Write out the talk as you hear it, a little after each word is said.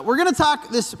We're going to talk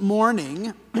this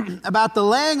morning about the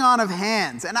laying on of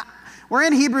hands. And we're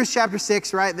in Hebrews chapter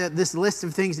 6, right? This list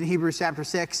of things in Hebrews chapter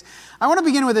 6. I want to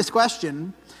begin with this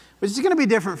question, which is going to be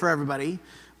different for everybody.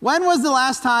 When was the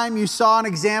last time you saw an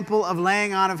example of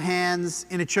laying on of hands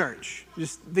in a church?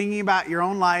 Just thinking about your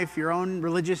own life, your own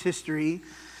religious history.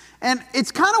 And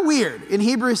it's kind of weird. In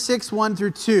Hebrews 6, 1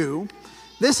 through 2,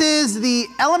 this is the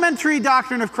elementary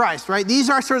doctrine of Christ, right?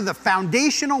 These are sort of the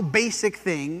foundational basic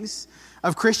things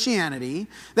of Christianity.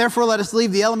 Therefore, let us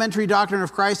leave the elementary doctrine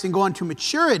of Christ and go on to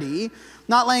maturity,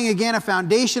 not laying again a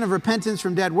foundation of repentance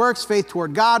from dead works, faith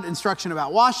toward God, instruction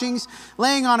about washings,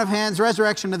 laying on of hands,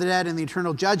 resurrection of the dead, and the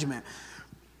eternal judgment.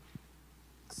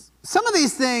 Some of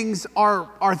these things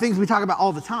are things we talk about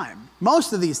all the time.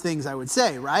 Most of these things, I would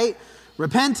say, right?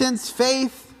 Repentance,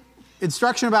 faith,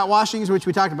 instruction about washings, which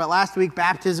we talked about last week,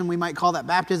 baptism, we might call that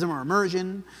baptism or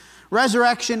immersion,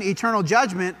 resurrection, eternal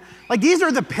judgment. Like, these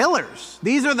are the pillars.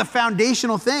 These are the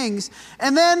foundational things.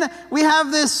 And then we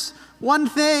have this one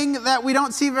thing that we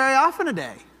don't see very often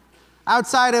today,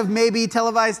 outside of maybe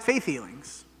televised faith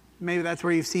healings. Maybe that's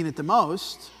where you've seen it the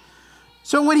most.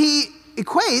 So when the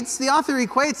author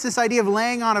equates this idea of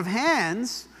laying on of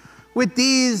hands with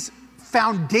these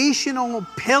foundational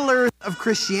pillars of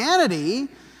Christianity,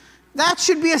 that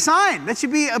should be a sign. That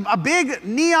should be a big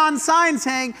neon sign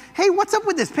saying, hey, what's up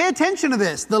with this? Pay attention to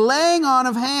this, the laying on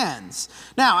of hands.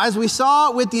 Now, as we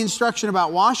saw with the instruction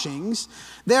about washings,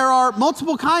 there are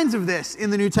multiple kinds of this in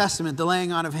the New Testament, the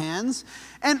laying on of hands.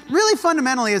 And really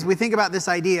fundamentally, as we think about this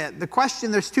idea, the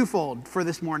question, there's twofold for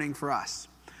this morning for us.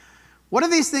 What do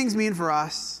these things mean for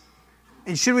us?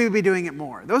 And should we be doing it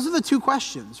more? Those are the two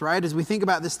questions, right, as we think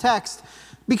about this text,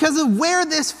 because of where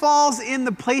this falls in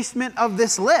the placement of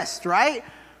this list, right?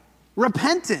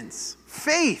 Repentance,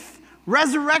 faith,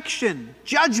 resurrection,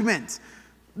 judgment,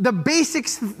 the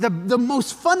basics, the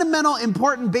most fundamental,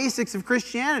 important basics of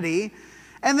Christianity,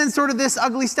 and then sort of this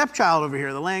ugly stepchild over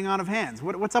here, the laying on of hands.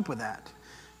 What's up with that?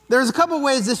 There's a couple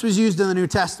ways this was used in the New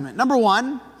Testament. Number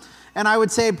one, and I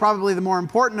would say probably the more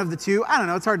important of the two, I don't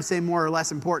know, it's hard to say more or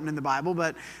less important in the Bible,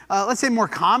 but let's say more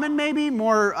common maybe,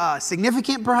 more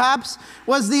significant perhaps,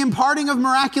 was the imparting of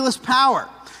miraculous power.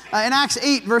 In Acts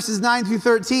 8, verses 9 through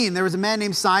 13, there was a man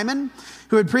named Simon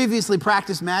who had previously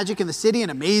practiced magic in the city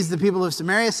and amazed the people of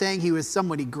Samaria, saying he was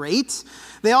somebody great.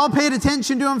 They all paid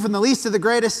attention to him, from the least to the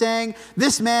greatest, saying,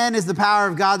 this man is the power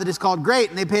of God that is called great.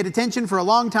 And they paid attention for a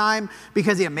long time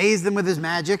because he amazed them with his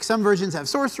magic. Some versions have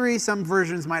sorcery, some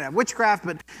versions might have witchcraft,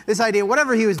 but this idea,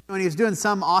 whatever he was doing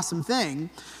some awesome thing.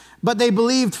 But they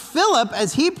believed Philip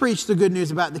as he preached the good news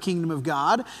about the kingdom of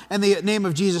God and the name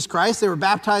of Jesus Christ. They were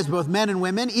baptized, both men and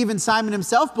women. Even Simon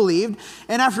himself believed.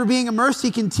 And after being immersed,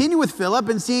 he continued with Philip,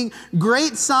 and seeing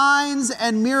great signs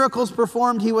and miracles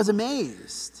performed, he was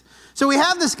amazed. So we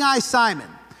have this guy, Simon,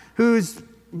 who's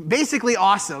basically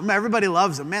awesome. Everybody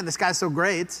loves him. Man, this guy's so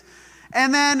great.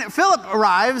 And then Philip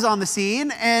arrives on the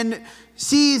scene and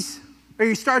he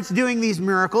starts doing these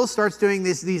miracles, starts doing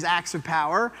these acts of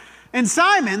power. And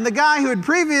Simon, the guy who had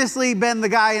previously been the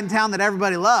guy in town that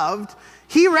everybody loved,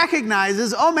 he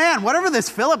recognizes, oh man, whatever this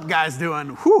Philip guy's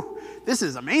doing, this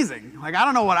is amazing. Like, I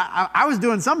don't know what, I was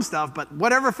doing some stuff, but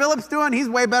whatever Philip's doing, he's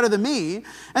way better than me.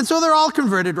 And so they're all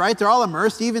converted, right? They're all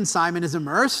immersed. Even Simon is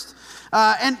immersed.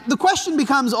 And the question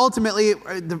becomes ultimately,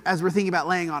 as we're thinking about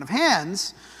laying on of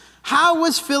hands, how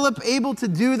was Philip able to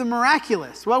do the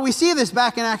miraculous? Well, we see this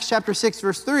back in Acts chapter 6,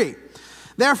 verse 3.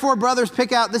 Therefore, brothers,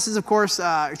 pick out, this is, of course,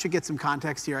 I should get some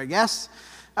context here, I guess.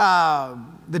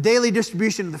 The daily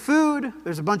distribution of the food.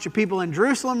 There's a bunch of people in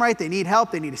Jerusalem, right? They need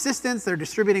help. They need assistance. They're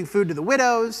distributing food to the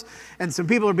widows. And some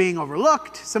people are being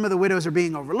overlooked. Some of the widows are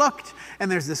being overlooked. And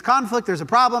there's this conflict. There's a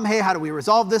problem. Hey, how do we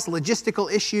resolve this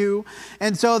logistical issue?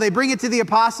 And so they bring it to the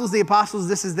apostles. The apostles,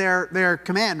 this is their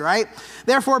command, right?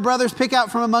 Therefore, brothers, pick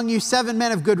out from among you 7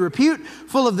 men of good repute,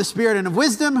 full of the Spirit and of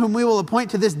wisdom, whom we will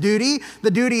appoint to this duty.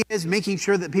 The duty is making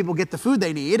sure that people get the food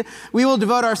they need. We will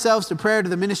devote ourselves to prayer, to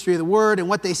the ministry of the word, and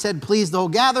what they said pleased the whole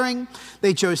gathering.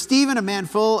 They chose Stephen, a man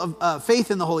full of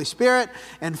faith in the Holy Spirit,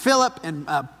 and Philip, and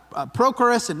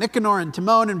Prochorus, and Nicanor, and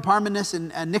Timon, and Parmenas,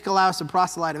 and Nicolaus, a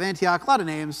proselyte of Antioch. A lot of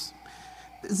names.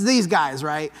 It's these guys,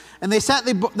 right? And they set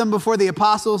them before the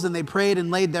apostles, and they prayed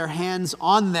and laid their hands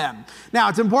on them. Now,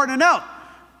 it's important to note,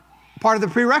 part of the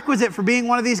prerequisite for being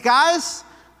one of these guys,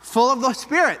 full of the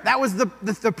Spirit. That was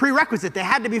the prerequisite. They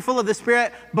had to be full of the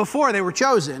Spirit before they were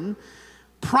chosen.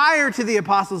 prior to the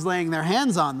apostles laying their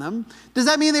hands on them. Does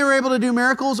that mean they were able to do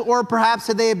miracles, or perhaps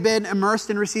had they been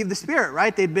immersed and received the Spirit,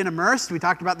 right? They'd been immersed. We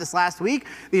talked about this last week,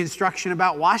 the instruction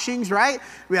about washings, right?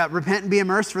 We got repent and be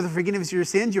immersed for the forgiveness of your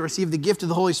sins. You receive the gift of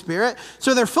the Holy Spirit.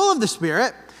 So they're full of the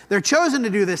Spirit. They're chosen to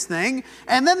do this thing.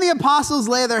 And then the apostles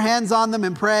lay their hands on them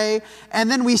and pray. And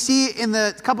then we see in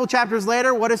the couple chapters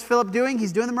later, what is Philip doing?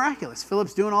 He's doing the miraculous.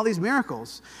 Philip's doing all these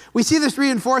miracles. We see this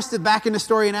reinforced back in the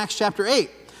story in Acts chapter 8.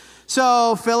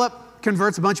 So Philip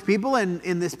converts a bunch of people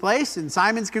in this place, and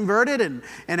Simon's converted, and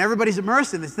everybody's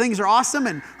immersed, and things are awesome,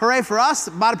 and hooray for us.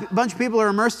 A bunch of people are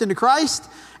immersed into Christ.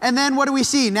 And then what do we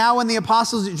see? Now when the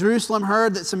apostles at Jerusalem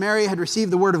heard that Samaria had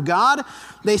received the word of God,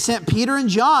 they sent Peter and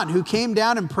John, who came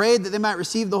down and prayed that they might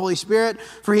receive the Holy Spirit,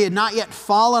 for he had not yet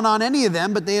fallen on any of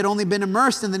them, but they had only been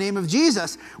immersed in the name of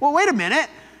Jesus. Well, wait a minute.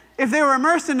 If they were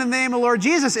immersed in the name of the Lord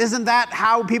Jesus, isn't that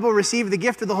how people receive the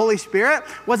gift of the Holy Spirit?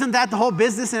 Wasn't that the whole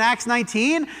business in Acts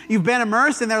 19? You've been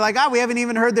immersed, and they're like, we haven't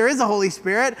even heard there is a Holy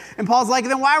Spirit. And Paul's like,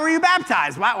 then why were you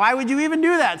baptized? Why would you even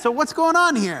do that? So what's going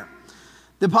on here?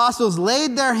 The apostles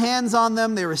laid their hands on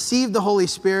them. They received the Holy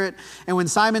Spirit. And when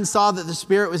Simon saw that the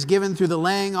Spirit was given through the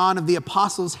laying on of the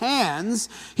apostles' hands,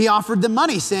 he offered them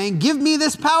money, saying, give me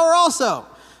this power also,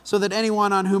 so that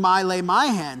anyone on whom I lay my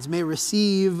hands may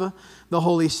receive the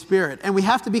Holy Spirit. And we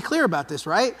have to be clear about this,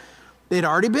 right? They'd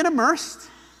already been immersed.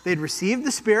 They'd received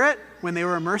the Spirit when they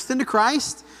were immersed into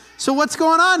Christ. So what's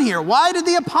going on here? Why did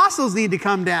the apostles need to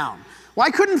come down?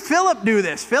 Why couldn't Philip do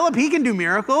this? Philip, he can do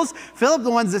miracles. Philip,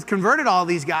 the ones that converted all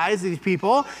these guys, these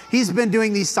people, he's been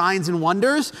doing these signs and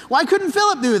wonders. Why couldn't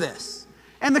Philip do this?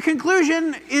 And the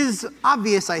conclusion is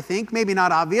obvious, I think. Maybe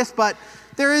not obvious, but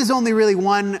there is only really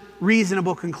one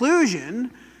reasonable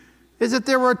conclusion, is that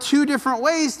there were two different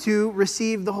ways to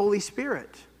receive the Holy Spirit.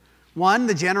 One,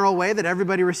 the general way that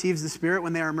everybody receives the Spirit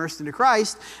when they are immersed into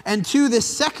Christ. And two, the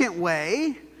second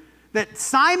way that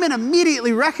Simon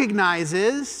immediately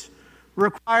recognizes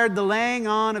required the laying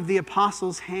on of the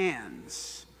apostles'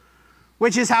 hands,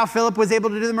 which is how Philip was able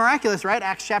to do the miraculous, right?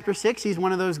 Acts chapter 6, he's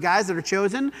one of those guys that are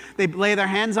chosen. They lay their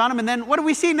hands on him, and then what do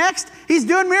we see next? He's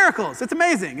doing miracles. It's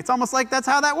amazing. It's almost like that's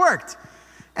how that worked.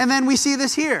 And then we see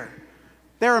this here.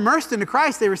 They're immersed into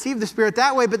Christ. They receive the Spirit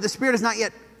that way, but the Spirit has not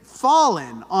yet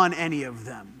fallen on any of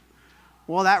them.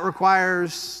 Well, that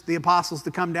requires the apostles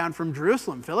to come down from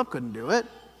Jerusalem. Philip couldn't do it.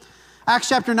 Acts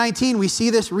chapter 19, we see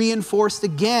this reinforced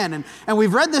again. And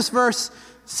we've read this verse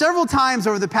several times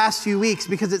over the past few weeks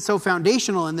because it's so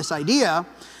foundational in this idea.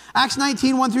 Acts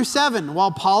 19, 1-7. While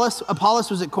Apollos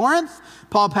was at Corinth,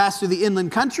 Paul passed through the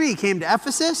inland country. He came to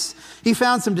Ephesus. He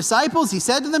found some disciples. He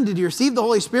said to them, did you receive the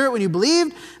Holy Spirit when you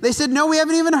believed? They said, no, we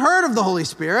haven't even heard of the Holy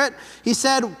Spirit. He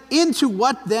said, into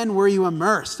what then were you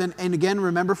immersed? And again,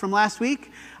 remember from last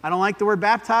week, I don't like the word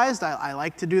baptized. I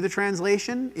like to do the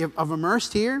translation of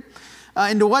immersed here.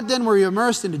 Into what then were you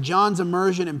immersed? Into John's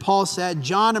immersion. And Paul said,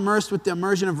 John immersed with the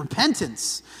immersion of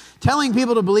repentance, telling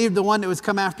people to believe the one that was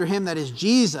come after him, that is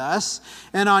Jesus.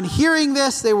 And on hearing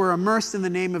this, they were immersed in the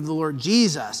name of the Lord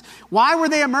Jesus. Why were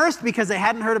they immersed? Because they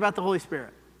hadn't heard about the Holy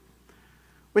Spirit,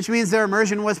 which means their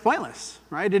immersion was pointless,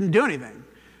 right? It didn't do anything.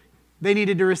 They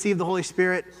needed to receive the Holy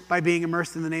Spirit by being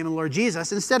immersed in the name of the Lord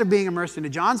Jesus instead of being immersed into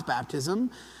John's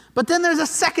baptism. But then there's a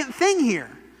second thing here.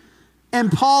 And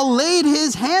Paul laid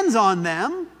his hands on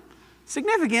them.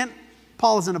 Significant.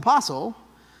 Paul is an apostle.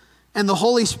 And the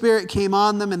Holy Spirit came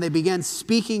on them, and they began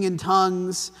speaking in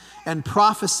tongues and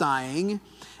prophesying.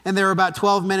 And there were about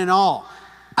 12 men in all.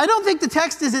 I don't think the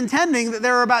text is intending that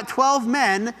there were about 12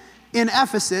 men in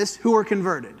Ephesus who were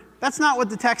converted. That's not what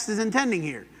the text is intending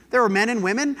here. There were men and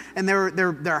women, and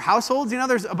their households. You know,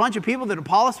 there's a bunch of people that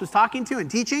Apollos was talking to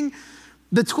and teaching.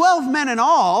 The 12 men in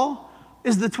all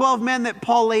is the 12 men that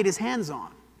Paul laid his hands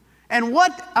on. And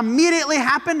what immediately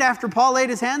happened after Paul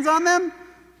laid his hands on them?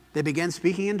 They began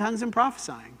speaking in tongues and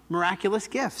prophesying. Miraculous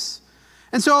gifts.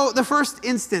 And so the first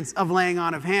instance of laying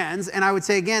on of hands, and I would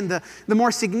say again, the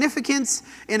more significance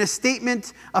in a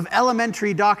statement of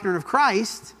elementary doctrine of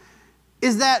Christ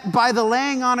is that by the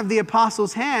laying on of the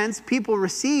apostles' hands, people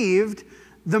received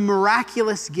the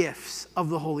miraculous gifts of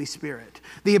the Holy Spirit,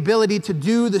 the ability to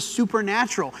do the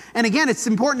supernatural. And again, it's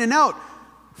important to note,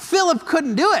 Philip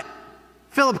couldn't do it.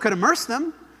 Philip could immerse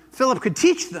them. Philip could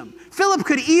teach them. Philip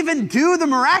could even do the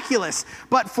miraculous.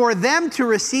 But for them to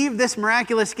receive this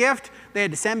miraculous gift, they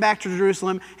had to send back to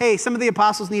Jerusalem. Hey, some of the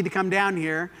apostles need to come down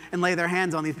here and lay their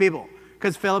hands on these people,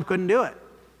 because Philip couldn't do it.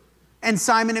 And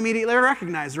Simon immediately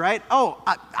recognized, right? Oh,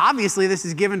 obviously this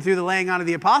is given through the laying on of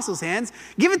the apostles' hands.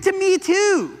 Give it to me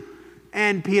too.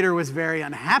 And Peter was very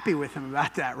unhappy with him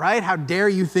about that, right? How dare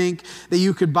you think that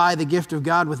you could buy the gift of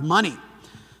God with money?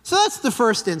 So that's the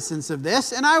first instance of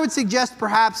this, and I would suggest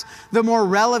perhaps the more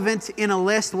relevant in a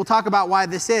list, we'll talk about why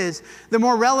this is, the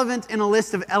more relevant in a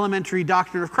list of elementary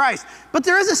doctrine of Christ. But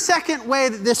there is a second way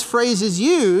that this phrase is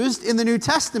used in the New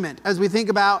Testament as we think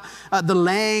about the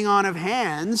laying on of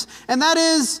hands, and that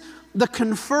is the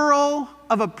conferral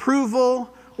of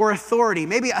approval or authority,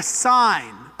 maybe a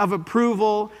sign of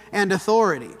approval and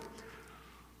authority.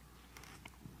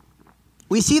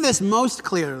 We see this most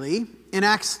clearly in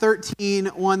Acts 13,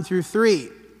 1 through 3.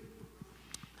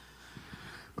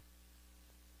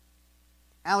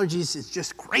 Allergies is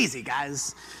just crazy,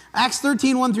 guys. Acts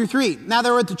 13, 1 through 3. Now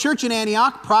there were at the church in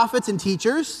Antioch prophets and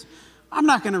teachers. I'm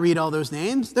not going to read all those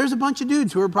names. There's a bunch of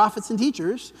dudes who are prophets and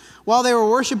teachers. While they were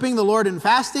worshiping the Lord and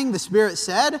fasting, the Spirit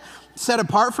said, "Set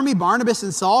apart for me Barnabas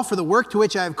and Saul for the work to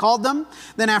which I have called them."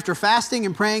 Then after fasting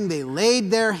and praying, they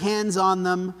laid their hands on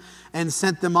them and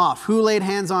sent them off. Who laid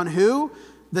hands on who?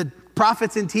 The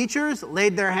prophets and teachers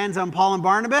laid their hands on Paul and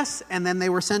Barnabas, and then they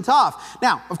were sent off.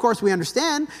 Now, of course, we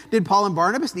understand, did Paul and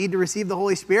Barnabas need to receive the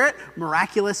Holy Spirit,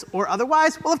 miraculous or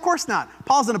otherwise? Well, of course not.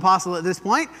 Paul's an apostle at this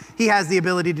point. He has the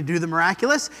ability to do the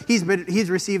miraculous. He's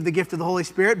received the gift of the Holy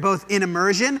Spirit, both in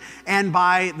immersion and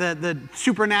by the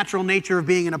supernatural nature of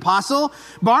being an apostle.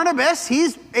 Barnabas,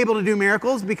 he's able to do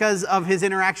miracles because of his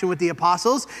interaction with the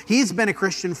apostles. He's been a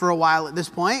Christian for a while at this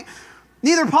point.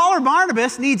 Neither Paul or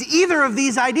Barnabas needs either of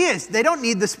these ideas. They don't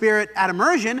need the Spirit at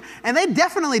immersion, and they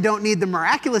definitely don't need the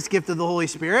miraculous gift of the Holy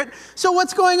Spirit. So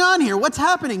what's going on here? What's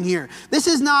happening here? This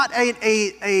is not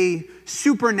a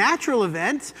supernatural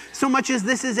event so much as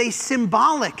this is a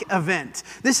symbolic event.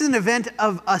 This is an event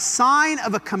of a sign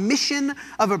of a commission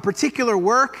of a particular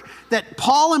work that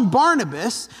Paul and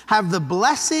Barnabas have the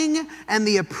blessing and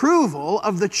the approval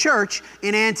of the church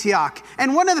in Antioch.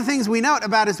 And one of the things we note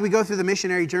about as we go through the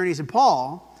missionary journeys of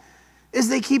Paul is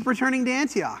they keep returning to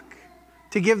Antioch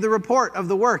to give the report of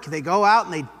the work. They go out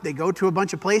and they go to a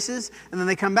bunch of places and then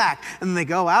they come back. And then they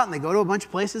go out and they go to a bunch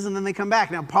of places and then they come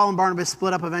back. Now, Paul and Barnabas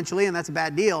split up eventually, and that's a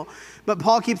bad deal. But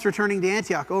Paul keeps returning to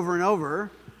Antioch over and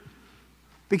over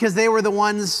because they were the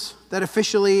ones that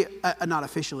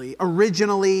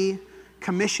originally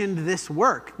commissioned this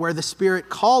work, where the Spirit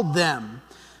called them,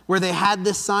 where they had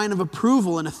this sign of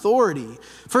approval and authority.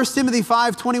 1 Timothy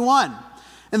 5:21.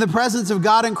 In the presence of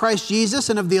God and Christ Jesus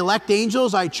and of the elect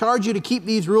angels, I charge you to keep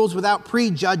these rules without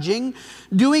prejudging,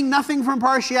 doing nothing from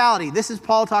partiality. This is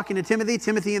Paul talking to Timothy.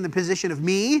 Timothy in the position of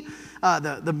me,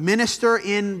 the minister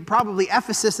in probably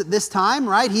Ephesus at this time,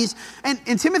 right?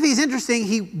 And Timothy's interesting.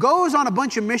 He goes on a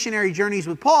bunch of missionary journeys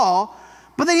with Paul,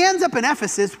 but then he ends up in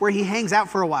Ephesus where he hangs out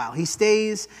for a while. He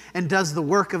stays and does the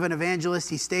work of an evangelist.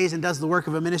 He stays and does the work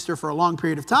of a minister for a long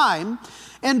period of time.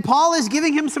 And Paul is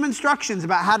giving him some instructions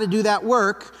about how to do that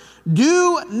work.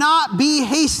 Do not be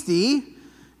hasty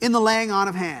in the laying on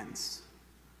of hands,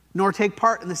 nor take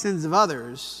part in the sins of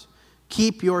others.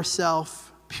 Keep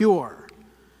yourself pure.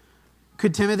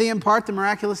 Could Timothy impart the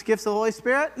miraculous gifts of the Holy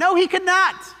Spirit? No, he could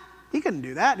not. He couldn't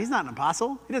do that. He's not an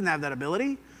apostle. He doesn't have that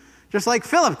ability. Just like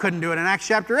Philip couldn't do it in Acts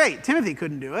chapter 8. Timothy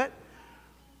couldn't do it.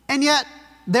 And yet,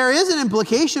 there is an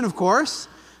implication, of course,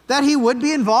 that he would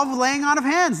be involved with laying on of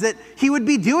hands, that he would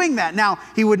be doing that. Now,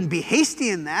 he wouldn't be hasty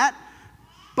in that,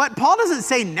 but Paul doesn't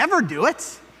say never do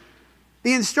it.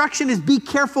 The instruction is be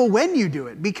careful when you do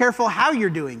it. Be careful how you're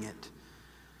doing it.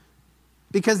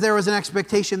 Because there was an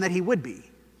expectation that he would be.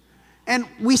 And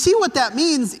we see what that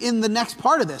means in the next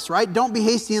part of this, right? Don't be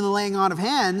hasty in the laying on of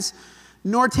hands,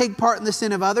 nor take part in the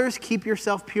sin of others. Keep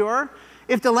yourself pure.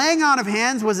 If the laying on of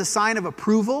hands was a sign of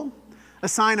approval, a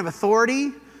sign of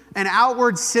authority, an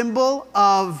outward symbol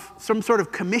of some sort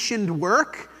of commissioned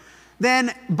work,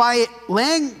 then by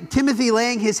Timothy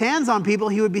laying his hands on people,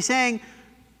 he would be saying,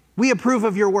 we approve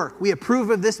of your work. We approve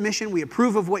of this mission. We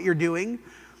approve of what you're doing.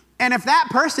 And if that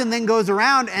person then goes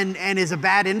around and is a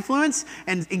bad influence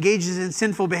and engages in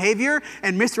sinful behavior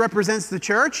and misrepresents the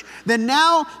church, then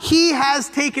now he has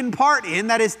taken part in,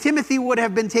 that is, Timothy would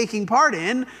have been taking part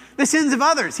in, the sins of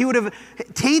others. He would have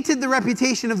tainted the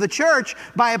reputation of the church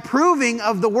by approving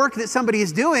of the work that somebody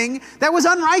is doing that was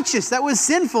unrighteous, that was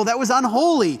sinful, that was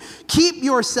unholy. Keep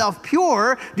yourself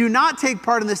pure. Do not take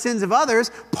part in the sins of others.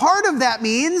 Part of that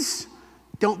means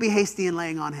don't be hasty in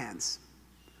laying on hands.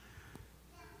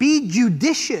 Be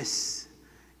judicious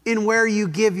in where you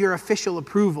give your official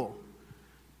approval.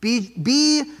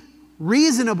 Be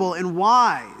reasonable and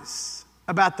wise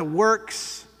about the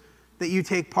works that you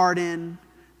take part in,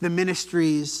 the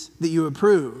ministries that you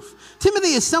approve. Timothy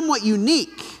is somewhat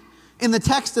unique in the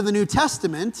text of the New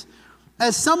Testament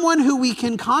as someone who we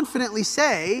can confidently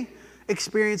say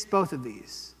experienced both of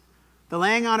these. The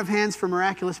laying on of hands for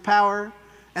miraculous power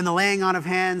and the laying on of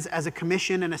hands as a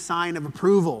commission and a sign of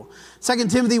approval. 2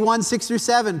 Timothy 1,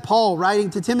 6-7, Paul writing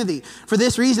to Timothy, "For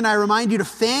this reason I remind you to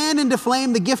fan and to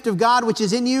flame the gift of God which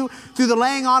is in you through the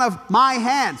laying on of my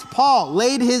hands." Paul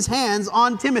laid his hands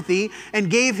on Timothy and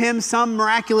gave him some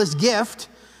miraculous gift.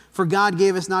 For God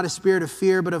gave us not a spirit of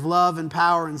fear, but of love and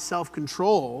power and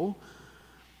self-control.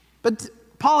 But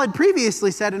Paul had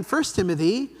previously said in 1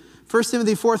 Timothy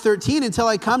 4:13, "Until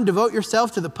I come, devote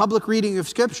yourself to the public reading of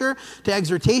Scripture, to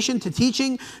exhortation, to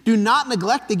teaching. Do not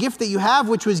neglect the gift that you have,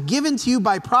 which was given to you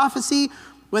by prophecy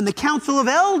when the council of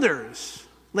elders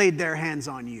laid their hands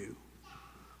on you."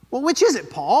 Well, which is it,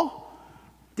 Paul?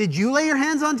 Did you lay your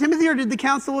hands on Timothy or did the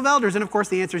council of elders? And of course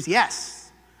the answer is yes.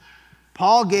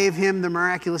 Paul gave him the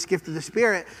miraculous gift of the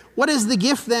Spirit. What is the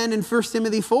gift then in 1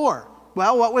 Timothy 4?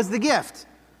 Well, what was the gift?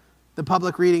 The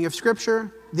public reading of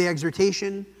Scripture, the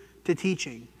exhortation, to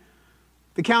teaching.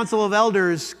 The Council of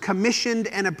Elders commissioned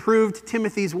and approved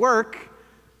Timothy's work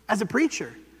as a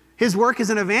preacher. His work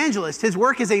as an evangelist. His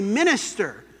work as a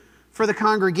minister for the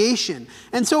congregation.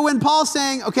 And so when Paul's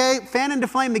saying, okay, fan and to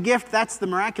flame the gift, that's the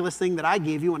miraculous thing that I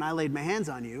gave you when I laid my hands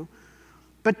on you.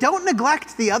 But don't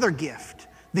neglect the other gift,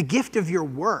 the gift of your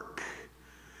work,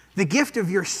 the gift of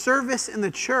your service in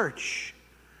the church,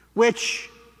 which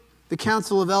the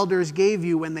Council of Elders gave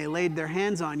you when they laid their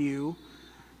hands on you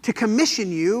to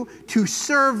commission you to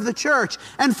serve the church.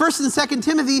 And 1 and 2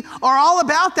 Timothy are all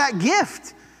about that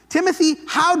gift. Timothy,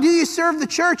 how do you serve the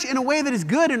church in a way that is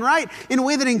good and right, in a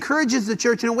way that encourages the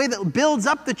church, in a way that builds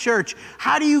up the church?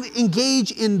 How do you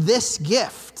engage in this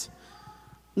gift?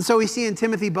 And so we see in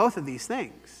Timothy both of these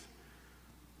things.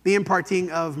 The imparting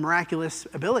of miraculous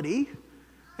ability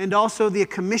and also the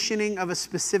commissioning of a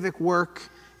specific work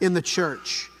in the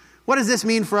church. What does this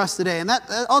mean for us today? And that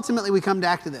ultimately we come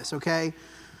back to this, okay?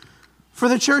 For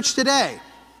the church today,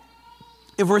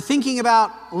 if we're thinking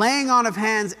about laying on of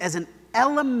hands as an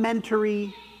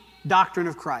elementary doctrine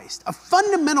of Christ, a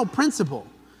fundamental principle,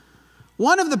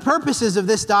 one of the purposes of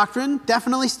this doctrine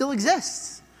definitely still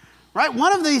exists, right?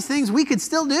 One of these things we could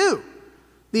still do.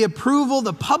 The approval,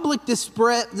 the public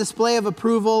display of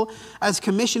approval as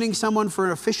commissioning someone for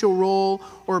an official role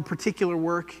or a particular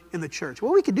work in the church.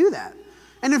 Well, we could do that.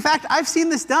 And in fact, I've seen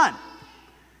this done.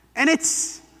 And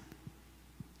it's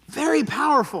very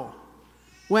powerful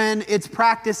when it's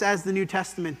practiced as the New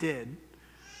Testament did.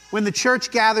 When the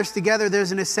church gathers together,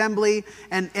 there's an assembly,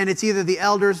 and it's either the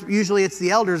elders, usually it's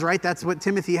the elders, right? That's what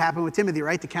happened with Timothy,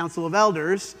 right? The Council of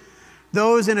Elders.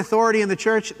 Those in authority in the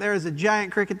church, there is a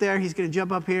giant cricket there. He's going to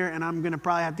jump up here, and I'm going to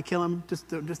probably have to kill him.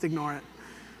 Just ignore it.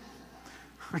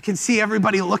 I can see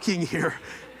everybody looking here.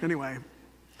 Anyway.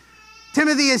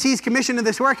 Timothy, as he's commissioned to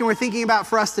this work, and we're thinking about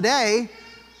for us today,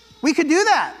 we could do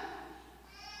that.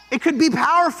 It could be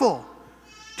powerful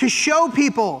to show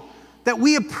people that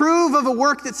we approve of a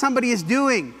work that somebody is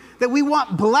doing, that we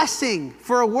want blessing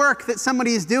for a work that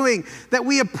somebody is doing, that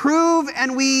we approve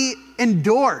and we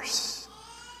endorse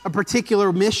a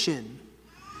particular mission.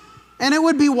 And it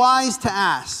would be wise to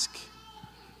ask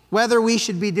whether we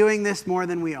should be doing this more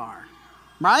than we are,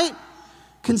 right?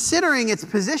 Considering its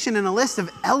position in a list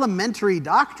of elementary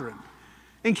doctrine,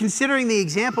 and considering the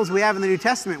examples we have in the New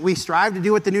Testament, we strive to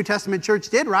do what the New Testament church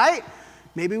did, right?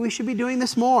 Maybe we should be doing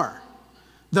this more.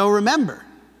 Though remember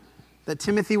that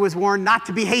Timothy was warned not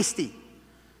to be hasty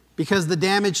because the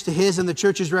damage to his and the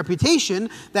church's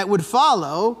reputation that would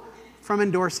follow from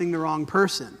endorsing the wrong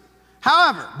person.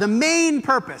 However, the main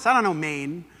purpose,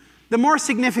 the more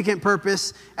significant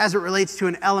purpose as it relates to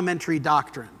an elementary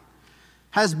doctrine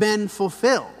has been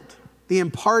fulfilled, the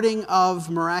imparting of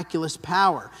miraculous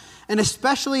power. And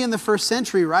especially in the first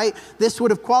century, right? This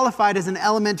would have qualified as an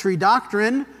elementary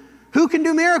doctrine. Who can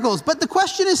do miracles? But the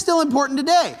question is still important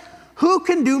today. Who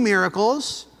can do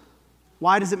miracles?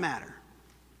 Why does it matter?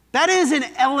 That is an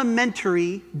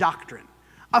elementary doctrine,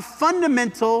 a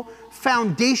fundamental,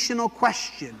 foundational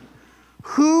question.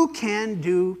 Who can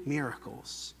do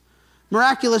miracles?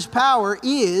 Miraculous power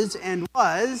is and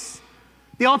was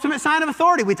the ultimate sign of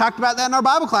authority. We talked about that in our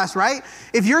Bible class, right?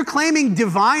 If you're claiming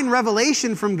divine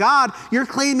revelation from God, you're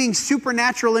claiming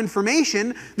supernatural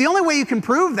information. The only way you can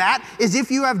prove that is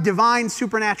if you have divine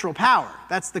supernatural power.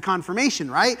 That's the confirmation,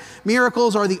 right?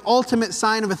 Miracles are the ultimate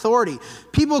sign of authority.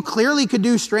 People clearly could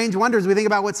do strange wonders. We think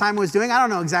about what Simon was doing. I don't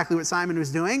know exactly what Simon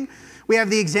was doing. We have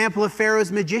the example of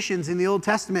Pharaoh's magicians in the Old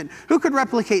Testament who could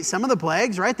replicate some of the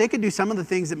plagues, right? They could do some of the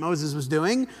things that Moses was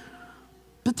doing.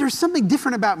 But there's something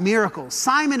different about miracles.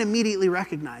 Simon immediately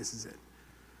recognizes it.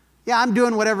 Yeah, I'm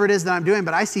doing whatever it is that I'm doing,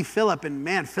 but I see Philip, and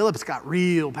man, Philip's got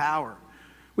real power.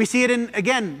 We see it in,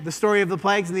 again, the story of the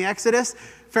plagues in the Exodus.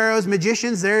 Pharaoh's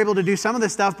magicians, they're able to do some of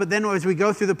this stuff, but then as we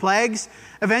go through the plagues,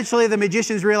 eventually the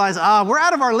magicians realize, we're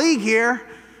out of our league here.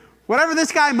 Whatever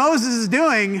this guy Moses is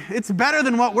doing, it's better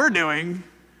than what we're doing.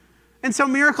 And so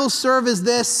miracles serve as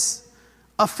this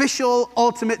official,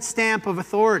 ultimate stamp of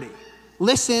authority.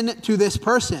 Listen to this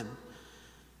person.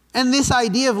 And this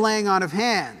idea of laying on of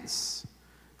hands,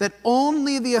 that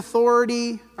only the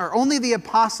authority, or only the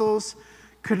apostles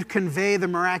could convey the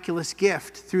miraculous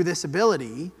gift through this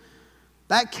ability,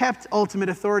 that kept ultimate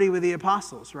authority with the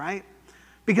apostles, right?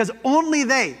 Because only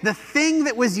they, the thing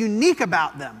that was unique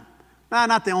about them,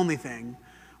 not the only thing,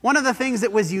 one of the things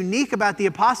that was unique about the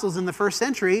apostles in the first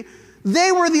century,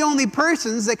 they were the only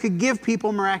persons that could give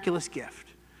people miraculous gift,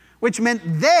 which meant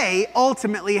they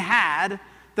ultimately had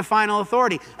the final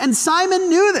authority. And Simon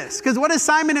knew this, because what does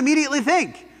Simon immediately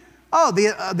think? Oh,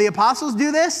 the apostles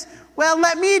do this? Well,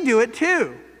 let me do it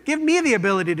too. Give me the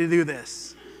ability to do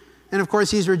this. And of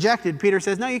course, he's rejected. Peter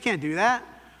says, no, you can't do that.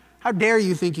 How dare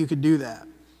you think you could do that?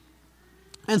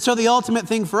 And so the ultimate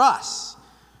thing for us,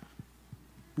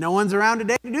 no one's around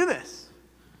today to do this,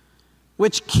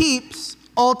 which keeps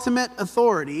ultimate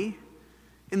authority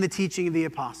in the teaching of the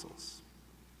apostles.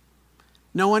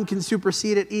 No one can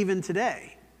supersede it even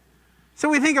today. So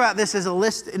we think about this as a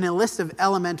list of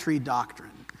elementary doctrine.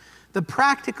 The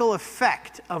practical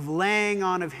effect of laying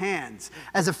on of hands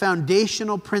as a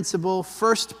foundational principle,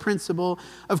 first principle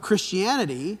of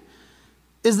Christianity,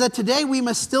 is that today we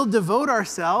must still devote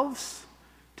ourselves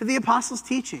to the apostles'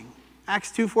 teaching.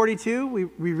 Acts 2:42,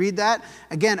 we read that.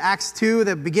 Again, Acts 2,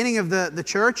 the beginning of the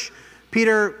church,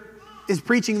 Peter is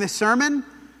preaching this sermon.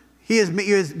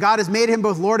 God has made him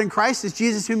both Lord and Christ, as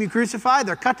Jesus whom you crucified.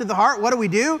 They're cut to the heart. What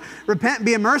do? Repent and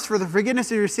be immersed for the forgiveness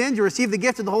of your sins. You receive the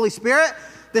gift of the Holy Spirit.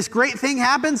 This great thing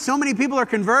happens. So many people are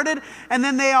converted. And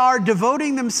then they are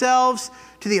devoting themselves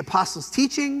to the apostles'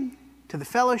 teaching, to the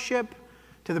fellowship,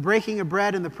 to the breaking of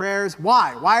bread and the prayers.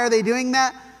 Why? Why are they doing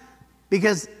that?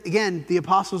 Because, again, the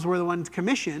apostles were the ones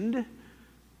commissioned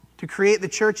to create the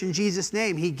church in Jesus'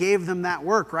 name. He gave them that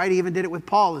work, right? He even did it with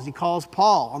Paul, as he calls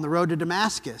Paul on the road to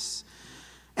Damascus.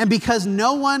 And because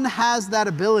no one has that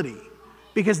ability,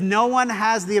 because no one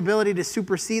has the ability to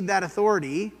supersede that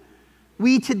authority,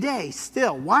 we today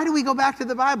still, why do we go back to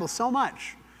the Bible so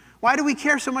much? Why do we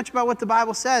care so much about what the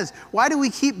Bible says? Why do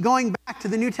we keep going back to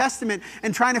the New Testament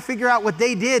and trying to figure out what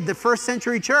they did, the first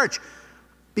century church?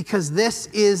 Because this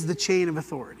is the chain of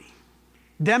authority,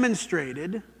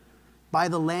 demonstrated by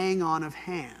the laying on of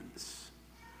hands.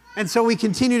 And so we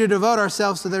continue to devote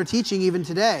ourselves to their teaching even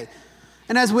today.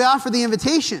 And as we offer the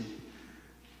invitation,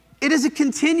 it is a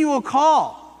continual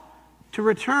call to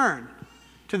return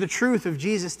to the truth of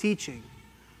Jesus' teaching,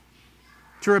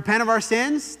 to repent of our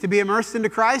sins, to be immersed into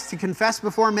Christ, to confess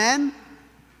before men,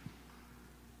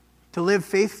 to live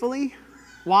faithfully.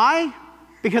 Why?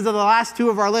 Because of the last two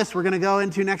of our list we're going to go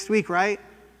into next week, right?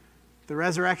 The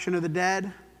resurrection of the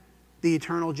dead, the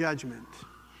eternal judgment.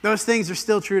 Those things are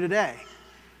still true today.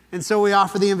 And so we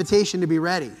offer the invitation to be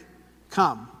ready.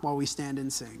 Come while we stand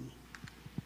and sing.